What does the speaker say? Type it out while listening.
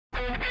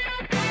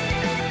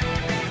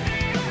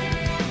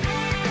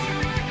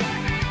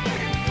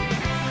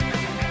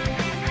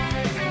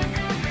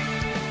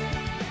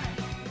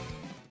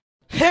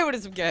Hey, what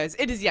is up, guys?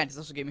 It is Yantis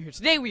Also Gaming here.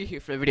 Today we are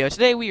here for a video.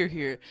 Today we are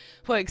here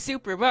playing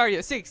Super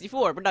Mario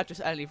 64, but not just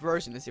any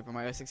version of Super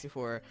Mario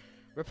 64.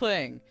 We're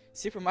playing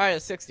Super Mario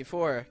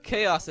 64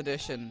 Chaos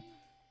Edition.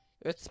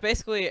 It's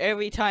basically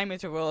every time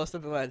interval or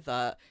something like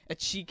that, a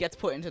cheat gets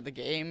put into the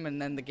game,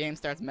 and then the game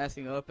starts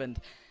messing up, and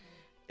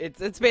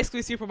it's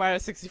basically Super Mario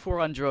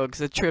 64 on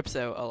drugs. It trips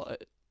out a lot.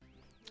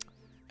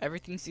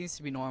 Everything seems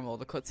to be normal.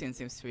 The cutscene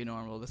seems to be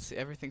normal.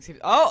 Everything seems.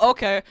 Oh,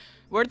 okay.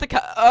 Where'd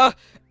the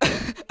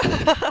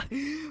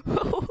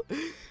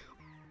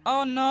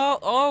Oh no!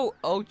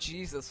 Oh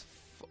Jesus!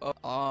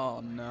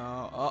 Oh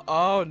no!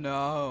 Oh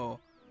no!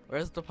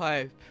 Where's the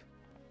pipe?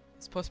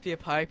 It's supposed to be a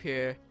pipe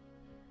here.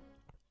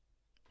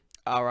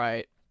 All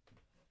right.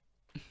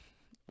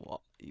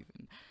 What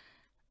even?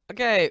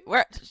 Okay,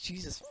 where?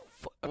 Jesus!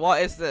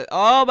 What is this?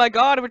 Oh my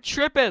God! We're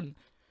tripping!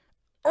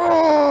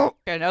 Oh!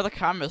 Okay, now the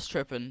camera's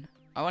tripping.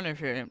 I wonder if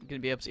you're gonna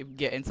be able to even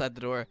get inside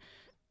the door.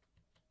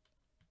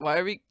 Why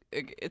are we?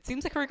 It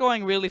seems like we're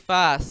going really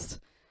fast.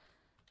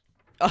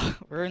 Oh,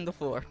 we're in the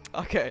floor.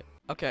 Okay,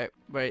 okay,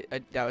 wait,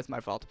 that was my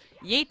fault.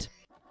 Yeet.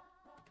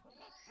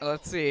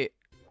 Let's see.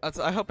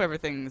 I hope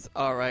everything's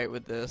all right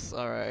with this.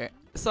 All right.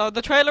 So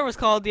the trailer was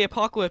called "The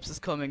Apocalypse is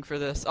Coming" for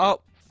this.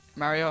 Oh,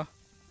 Mario.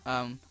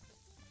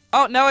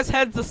 Oh, now his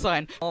head's the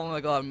sign. Oh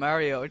my God,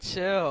 Mario,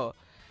 chill,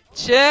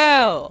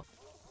 chill.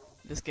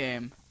 This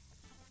game.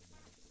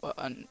 Well,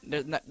 and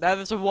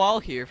there's a wall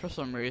here for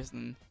some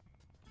reason.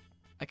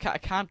 I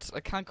can't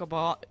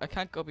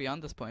go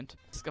beyond this point.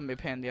 It's gonna be a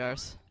pain in the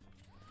arse.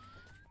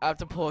 I have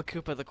to pull a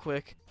Koopa the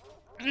quick.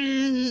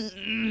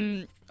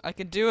 I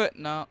can do it.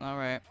 No,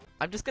 alright.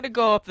 I'm just gonna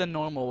go up the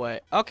normal way.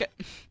 Okay.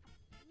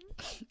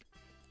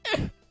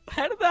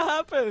 How did that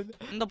happen?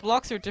 And the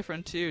blocks are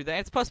different too.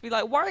 It's supposed to be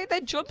like, why did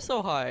they jump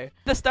so high?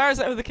 The star's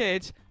out of the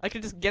cage. I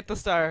can just get the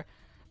star.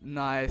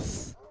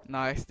 Nice.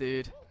 Nice,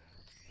 dude.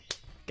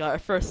 Got our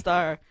first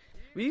star.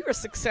 We were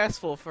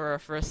successful for our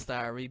first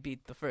star. We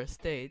beat the first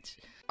stage.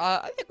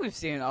 I think we've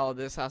seen all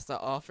this has to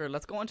offer.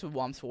 Let's go into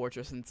Whomp's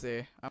Fortress and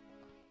see.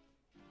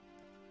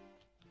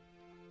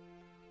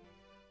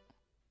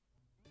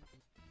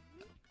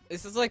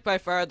 This is like by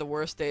far the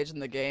worst stage in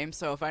the game,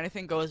 so if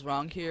anything goes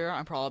wrong here,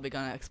 I'm probably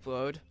gonna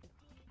explode.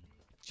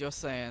 Just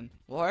saying.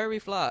 Why are we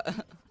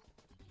flat?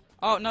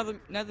 Oh, now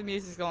the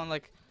music's going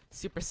like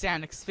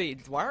supersonic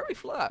speeds. Why are we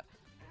flat?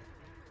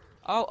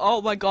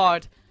 Oh my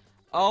God.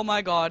 Oh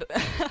my God.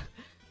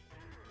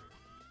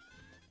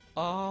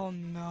 Oh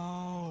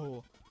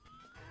no.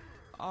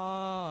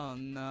 Oh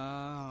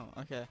no.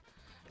 Okay.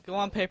 Go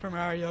on, Paper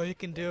Mario, you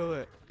can do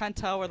it. Can't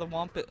tell where the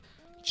Whomp is.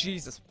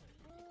 Jesus.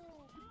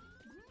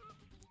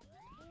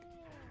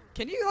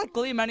 Can you like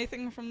glean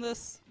anything from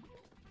this?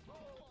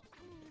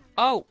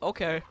 Oh,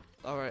 okay.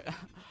 Alright.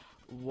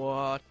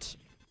 What?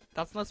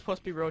 That's not supposed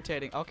to be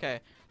rotating. Okay.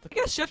 Look,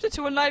 it shifted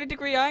to a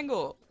 90-degree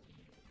angle.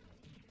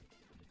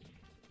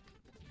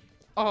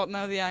 Oh,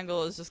 now the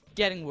angle is just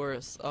getting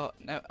worse. Oh,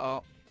 no.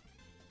 Oh.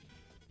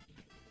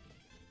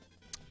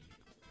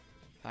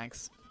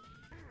 Thanks.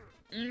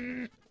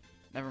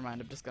 Never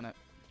mind, I'm just gonna.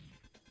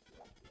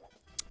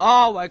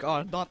 Oh my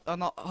God, not.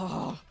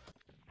 Oh.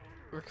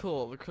 We're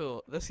cool, we're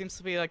cool. This seems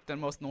to be like the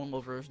most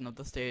normal version of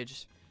the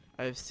stage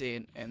I've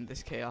seen in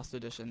this Chaos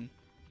Edition.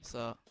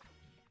 So.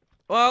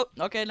 Well,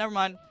 okay, never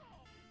mind.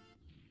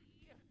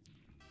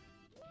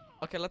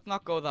 Okay, let's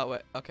not go that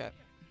way. Okay.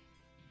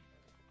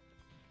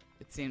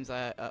 It seems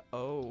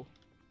oh.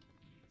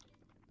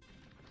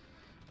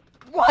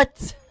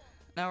 What?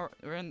 Now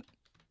we're in.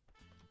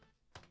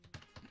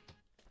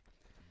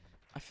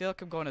 I feel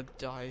like I'm going to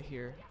die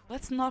here.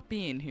 Let's not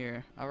be in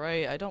here. All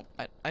right,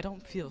 I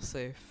don't feel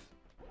safe.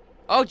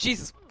 Oh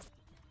Jesus.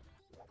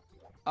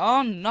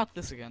 Oh, not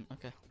this again.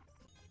 Okay.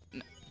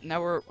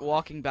 Now we're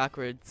walking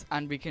backwards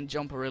and we can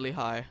jump really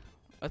high.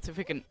 Let's see if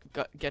we can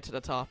get to the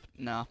top.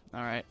 No.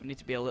 All right, we need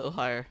to be a little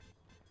higher.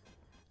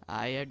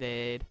 I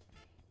did.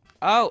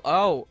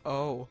 Oh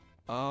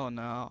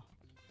no.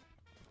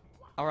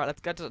 Alright,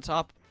 let's get to the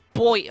top.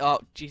 Boy,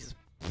 oh, Jesus.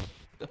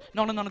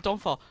 No,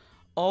 don't fall.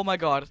 Oh my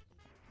God.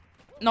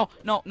 No,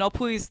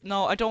 please.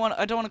 No, I don't want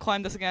to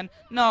climb this again.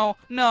 No.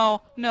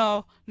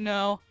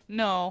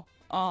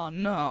 Oh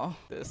no.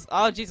 This.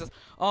 Oh, Jesus.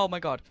 Oh my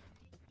God.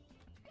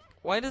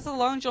 Why does the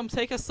long jump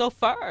take us so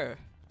far?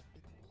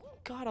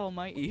 God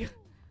almighty.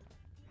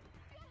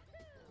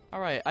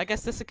 Alright, I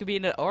guess this could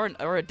be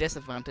or a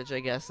disadvantage, I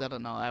guess. I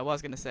don't know. I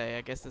was gonna say,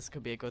 I guess this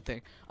could be a good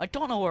thing. I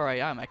don't know where I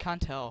am. I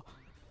can't tell.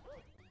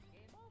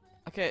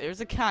 Okay,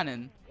 there's a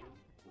cannon.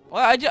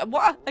 What?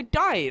 I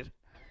died.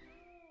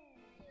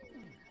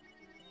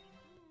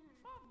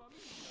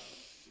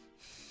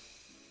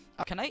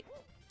 Can I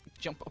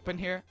jump up in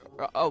here?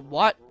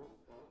 What?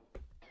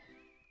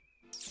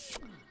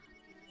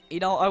 You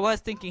know, I was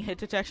thinking hit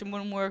detection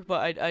wouldn't work,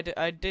 but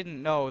I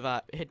didn't know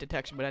that hit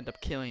detection would end up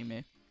killing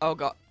me. Oh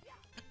God.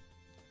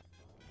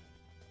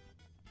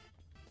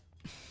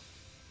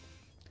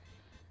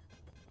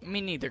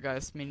 Me neither,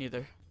 guys. Me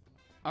neither.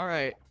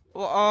 Alright.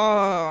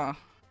 Well,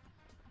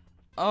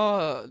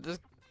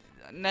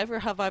 Never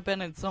have I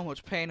been in so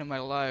much pain in my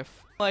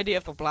life. No idea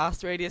if the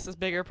blast radius is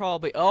bigger,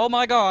 probably. Oh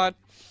my god!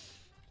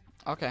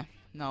 Okay,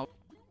 no.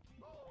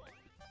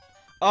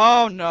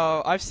 Oh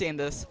no, I've seen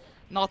this.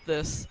 Not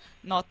this.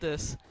 Not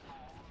this.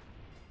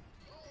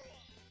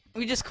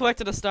 We just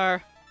collected a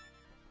star.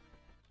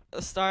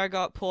 A star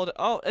got pulled.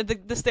 Oh,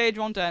 the stage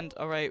won't end.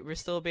 Alright, we're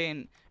still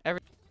being...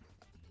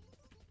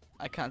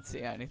 I can't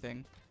see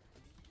anything.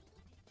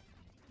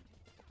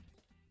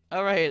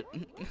 Alright.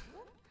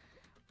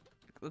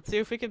 Let's see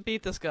if we can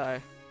beat this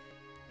guy.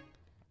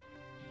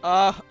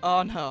 Oh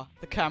no.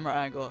 The camera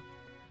angle.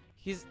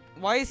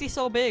 Why is he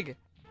so big?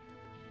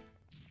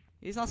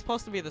 He's not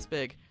supposed to be this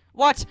big.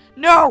 What?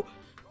 No!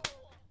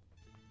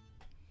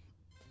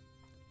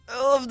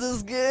 I love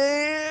this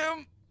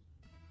game!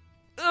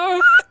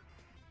 Ugh.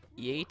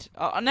 Yeet.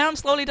 Oh, now I'm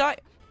slowly dying.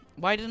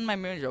 Why didn't my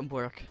moon jump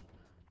work?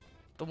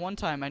 The one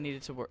time I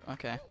needed to work.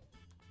 Okay.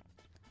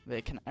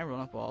 Wait, can I run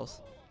up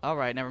walls?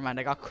 Alright, never mind.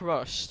 I got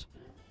crushed.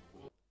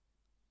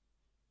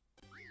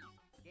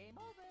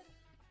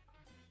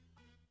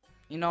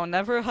 You know,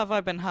 never have I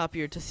been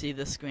happier to see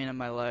this screen in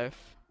my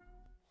life.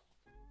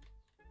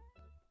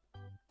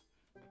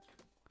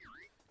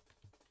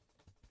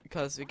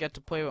 Because we get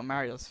to play with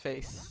Mario's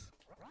face.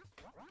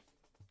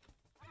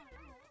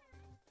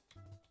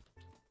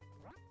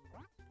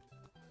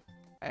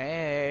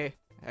 Hey,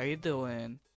 how you doing?